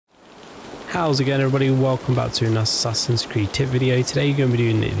How's it going, everybody? Welcome back to an Assassin's Creed tip video. Today you're going to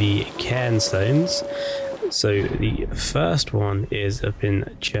be doing the Cairn stones. So the first one is up in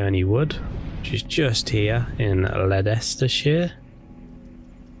Cherney Wood, which is just here in Leicestershire.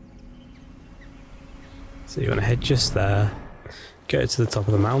 So you want to head just there, go to the top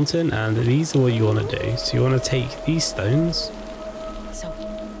of the mountain, and these are what you want to do. So you want to take these stones.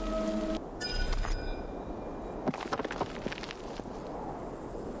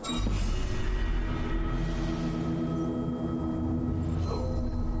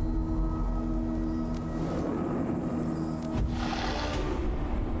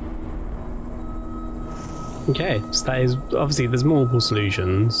 Okay, so that is, obviously there's multiple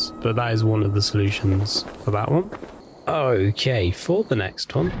solutions, but that is one of the solutions for that one. Okay, for the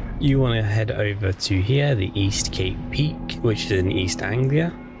next one, you want to head over to here, the East Cape Peak, which is in East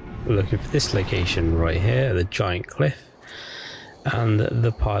Anglia. We're looking for this location right here, the giant cliff, and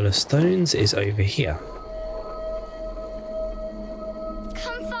the pile of stones is over here.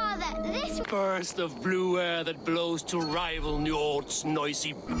 Come farther, this burst of blue air that blows to rival Njord's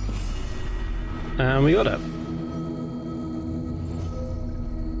noisy. And we got it.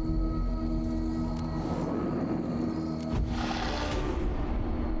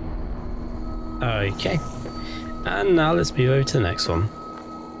 Okay, and now let's move over to the next one.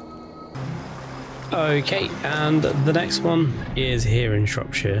 Okay, and the next one is here in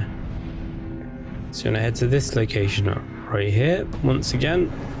Shropshire. So you're going to head to this location right here, once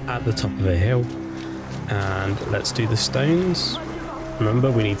again at the top of a hill, and let's do the stones.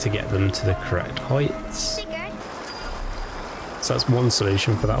 Remember, we need to get them to the correct heights. So that's one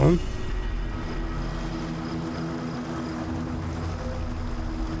solution for that one.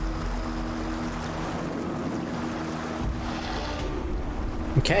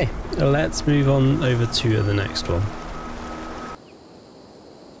 Okay, let's move on over to the next one.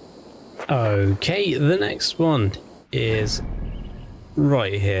 Okay, the next one is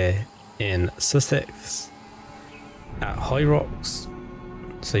right here in Sussex at High Rocks.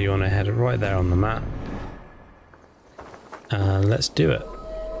 So you want to head right there on the map. And let's do it.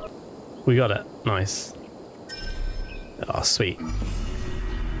 We got it. Nice. Oh, sweet.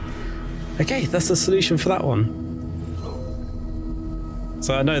 Okay, that's the solution for that one.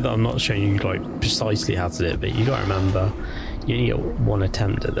 So I know that I'm not showing you like precisely how to do it, but you gotta remember you only get one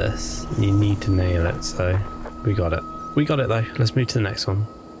attempt at this and you need to nail it. So we got it. We got it though. Let's move to the next one.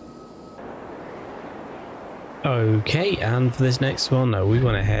 Okay, and for this next one, we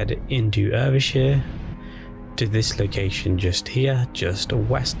want to head into Eivor to this location just here, just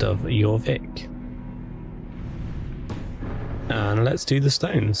west of Jorvik. And let's do the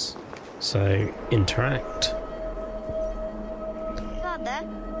stones. So interact. Father.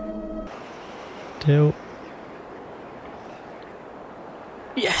 Deal.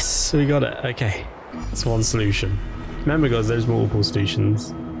 Yes, we got it. Okay, that's one solution. Remember, guys, there's multiple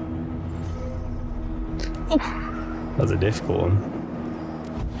solutions. Oh, that's a difficult one.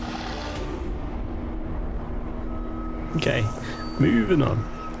 Okay, moving on.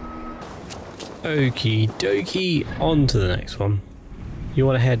 Okie dokie, on to the next one. You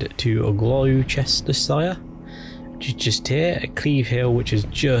want to head to Gloucestershire, which is just here at Cleve Hill, which is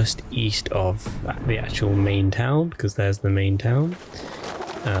just east of the actual main town, because there's the main town.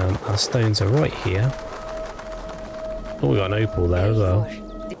 Our stones are right here. Oh, we got an opal there as well.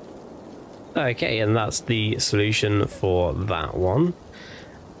 Okay, and that's the solution for that one.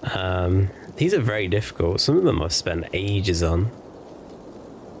 These are very difficult. Some of them I've spent ages on.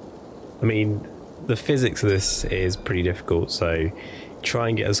 I mean, the physics of this is pretty difficult, so try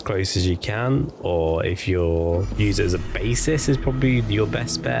and get as close as you can, or if you'll use it as a basis is probably your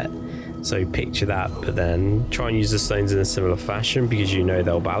best bet. So picture that, but then try and use the stones in a similar fashion because you know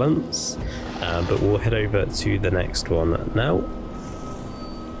they'll balance. But we'll head over to the next one now.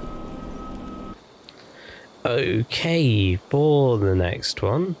 Okay, for the next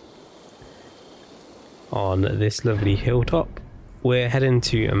one, on this lovely hilltop, we're heading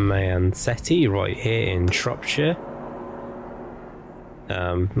to Mayanseti right here in Shropshire.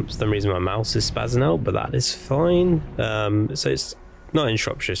 For some reason my mouse is spazzing out, but that is fine. So it's not in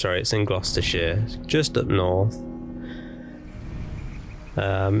Shropshire, sorry, it's in Gloucestershire, just up north.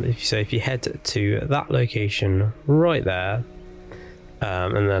 If you head to that location right there,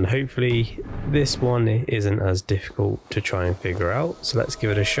 and then hopefully this one isn't as difficult to try and figure out, so let's give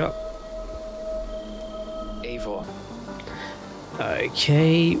it a shot. Eivor.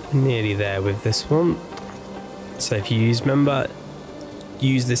 Okay, nearly there with this one. So if you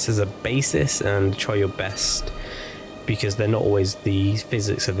use this as a basis and try your best, because they're not always, the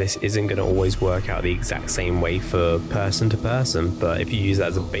physics of this isn't going to always work out the exact same way for person to person, but if you use that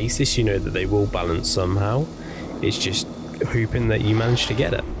as a basis, you know that they will balance somehow. It's just hoping that you manage to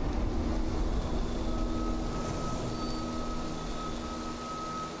get it.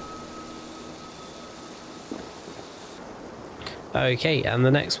 Okay, and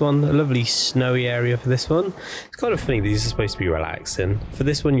the next one, a lovely snowy area for this one. It's kind of funny, these are supposed to be relaxing. For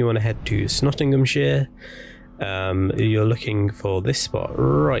this one you want to head to Snottinghamshire. You're looking for this spot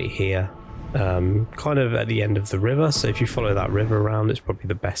right here, kind of at the end of the river, so if you follow that river around it's probably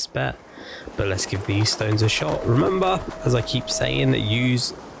the best bet. But let's give these stones a shot. Remember, as I keep saying,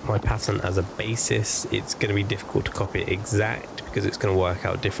 use my pattern as a basis. It's going to be difficult to copy it exact because it's going to work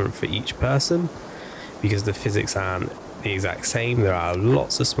out different for each person, because the physics aren't the exact same. There are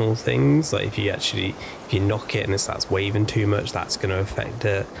lots of small things, like if you knock it and it starts waving too much, that's going to affect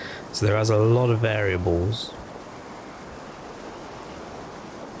it. So there is a lot of variables.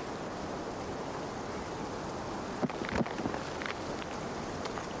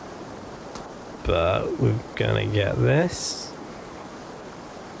 But we're gonna get this.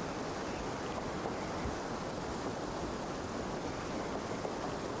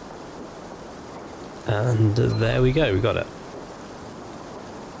 And there we go, we got it.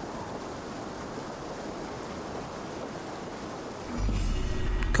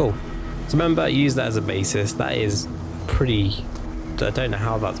 Cool. So remember, use that as a basis. That is pretty, I don't know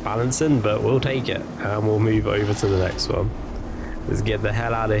how that's balancing, but we'll take it and we'll move over to the next one. Let's get the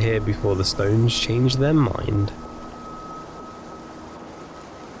hell out of here before the stones change their mind.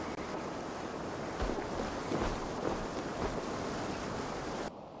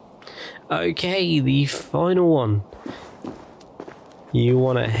 Okay, the final one. You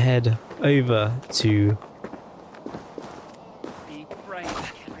want to head over to... Be brave,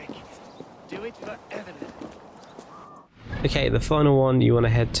 Henrik. Do it for evidence. Okay, the final one, you want to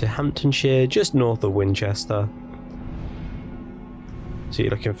head to Hamptonshire, just north of Winchester. So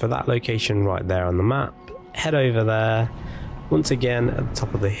you're looking for that location right there on the map. Head over there, once again at the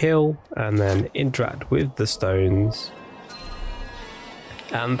top of the hill, and then interact with the stones.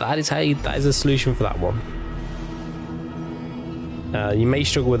 And that is a solution for that one. You may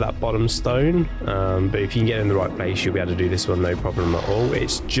struggle with that bottom stone, but if you can get in the right place, you'll be able to do this one no problem at all.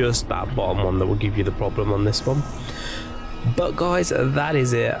 It's just that bottom one that will give you the problem on this one. But guys, that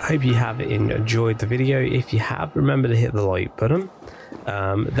is it. I hope you have enjoyed the video. If you have, remember to hit the like button.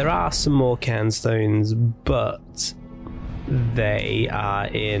 There are some more Cairn stones, but they are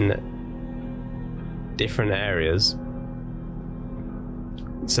in different areas.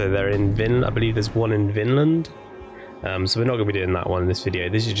 So they're in Vinland. I believe there's one in Vinland. So we're not going to be doing that one in this video.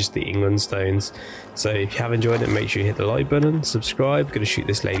 This is just the England stones. So if you have enjoyed it, make sure you hit the like button, subscribe. Going to shoot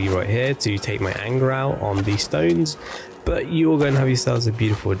this lady right here to take my anger out on these stones. But you all go and have yourselves a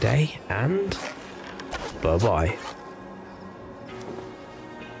beautiful day, and bye bye.